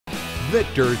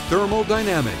Victor Thermal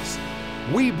Dynamics.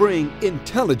 We bring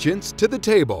intelligence to the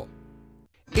table.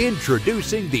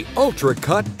 Introducing the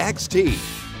UltraCut XT,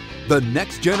 the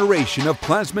next generation of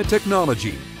plasma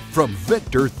technology from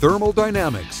Victor Thermal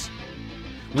Dynamics.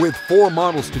 With 4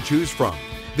 models to choose from,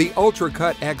 the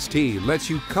UltraCut XT lets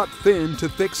you cut thin to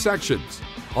thick sections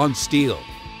on steel,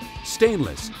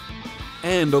 stainless,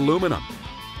 and aluminum,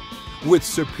 with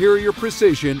superior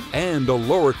precision and a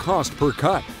lower cost per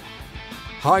cut.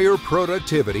 Higher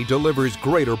productivity delivers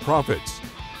greater profits.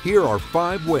 Here are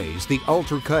 5 ways the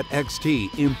UltraCut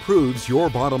XT improves your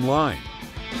bottom line.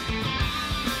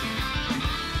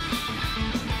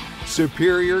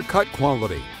 Superior cut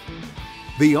quality.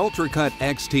 The UltraCut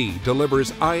XT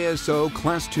delivers ISO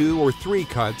Class 2 or 3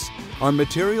 cuts on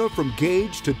material from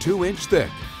gauge to 2-inch thick.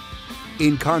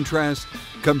 In contrast,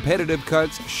 competitive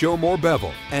cuts show more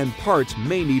bevel and parts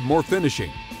may need more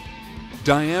finishing.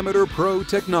 Diameter Pro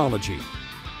technology.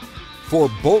 For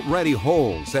bolt-ready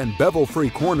holes and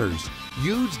bevel-free corners,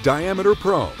 use Diameter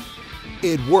Pro.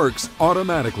 It works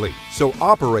automatically, so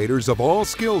operators of all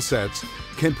skill sets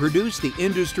can produce the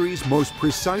industry's most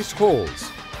precise holes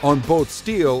on both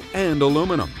steel and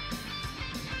aluminum.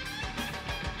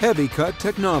 Heavy cut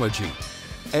technology.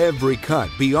 Every cut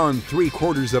beyond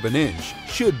 3/4 of an inch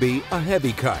should be a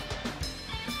heavy cut.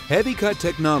 Heavy cut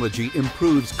technology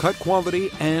improves cut quality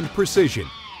and precision,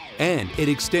 and it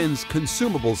extends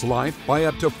consumables life by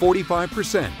up to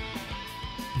 45%.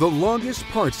 The longest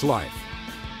parts life.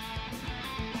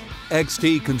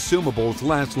 XT consumables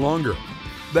last longer.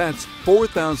 That's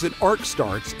 4,000 arc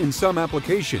starts in some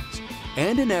applications,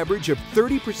 and an average of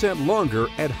 30% longer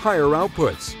at higher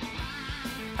outputs.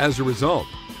 As a result,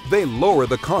 they lower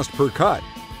the cost per cut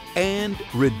and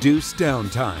reduce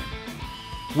downtime.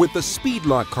 With the Speed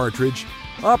Lock cartridge,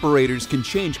 operators can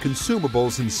change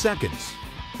consumables in seconds.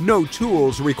 No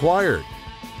tools required.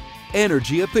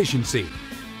 Energy efficiency.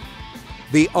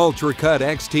 The UltraCut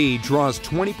XT draws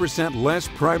 20% less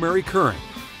primary current.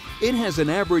 It has an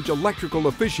average electrical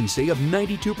efficiency of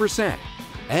 92%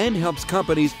 and helps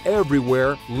companies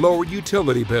everywhere lower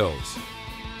utility bills.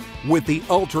 With the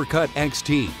UltraCut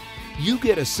XT, you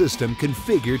get a system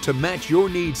configured to match your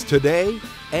needs today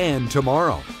and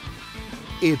tomorrow.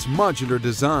 Its modular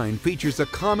design features a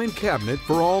common cabinet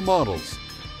for all models.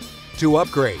 To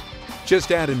upgrade,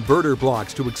 just add inverter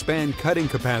blocks to expand cutting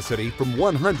capacity from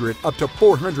 100 up to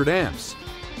 400 amps.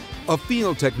 A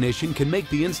field technician can make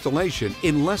the installation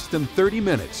in less than 30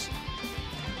 minutes.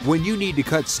 When you need to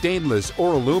cut stainless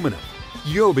or aluminum,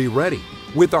 you'll be ready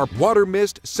with our water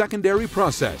mist secondary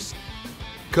process.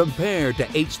 Compared to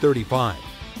H35,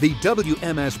 the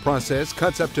WMS process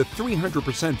cuts up to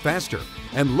 300% faster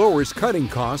and lowers cutting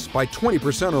costs by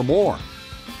 20% or more.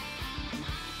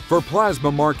 For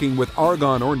plasma marking with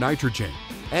argon or nitrogen,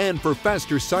 and for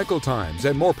faster cycle times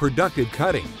and more productive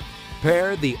cutting,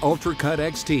 pair the UltraCut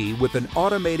XT with an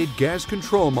automated gas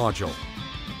control module.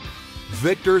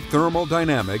 Victor Thermal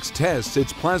Dynamics tests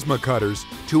its plasma cutters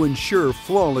to ensure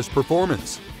flawless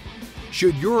performance.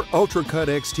 Should your UltraCut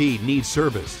XT need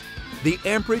service, the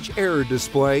amperage error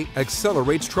display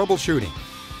accelerates troubleshooting,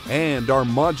 and our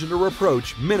modular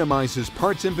approach minimizes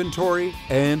parts inventory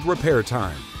and repair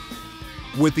time.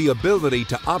 With the ability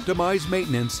to optimize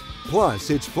maintenance, plus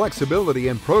its flexibility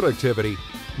and productivity,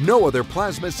 no other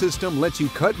plasma system lets you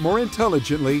cut more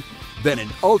intelligently than an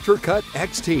UltraCut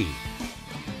XT.